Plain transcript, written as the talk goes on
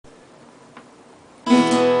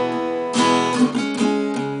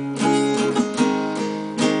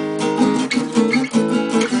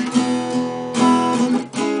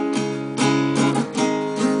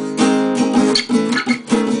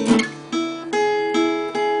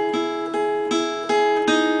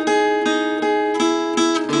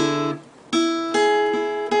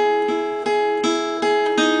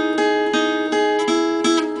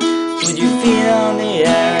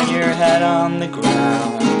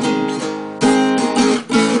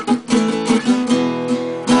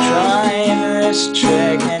this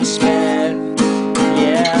trick and spin it.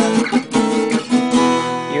 Yeah,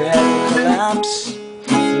 your head will collapse,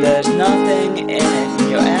 there's nothing in it.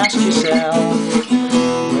 You ask yourself,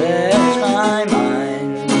 where's my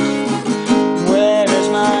mind? Where is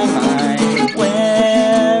my mind?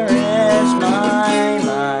 Where is my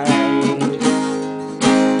mind?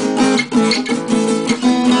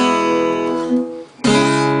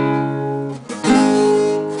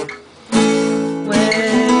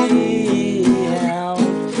 Way out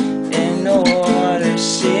in the water,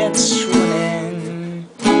 see it swimming.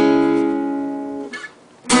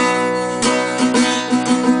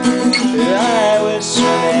 I was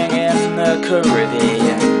swimming in the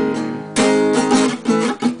Caribbean.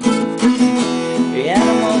 The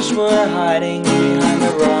animals were hiding behind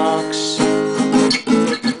the rocks,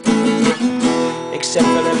 except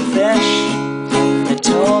for the fish that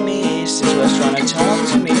told me Easters was trying to talk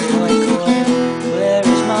to me. Like, where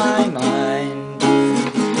is my mind?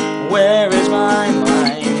 Where is my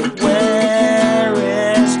mind? Where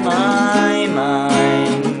is my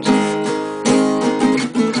mind?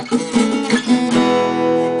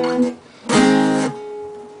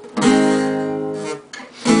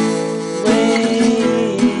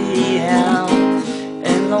 Way out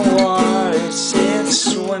in the water, see it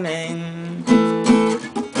swimming.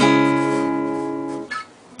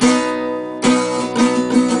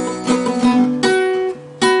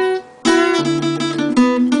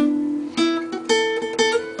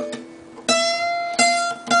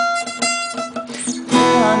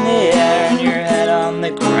 On the air and your head on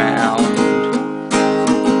the ground.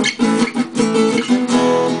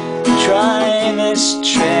 Try this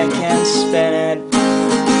trick and spin it.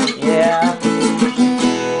 Yeah,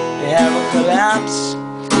 your head will collapse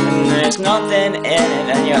and there's nothing in it.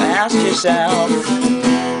 And you ask yourself,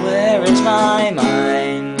 where is my mind?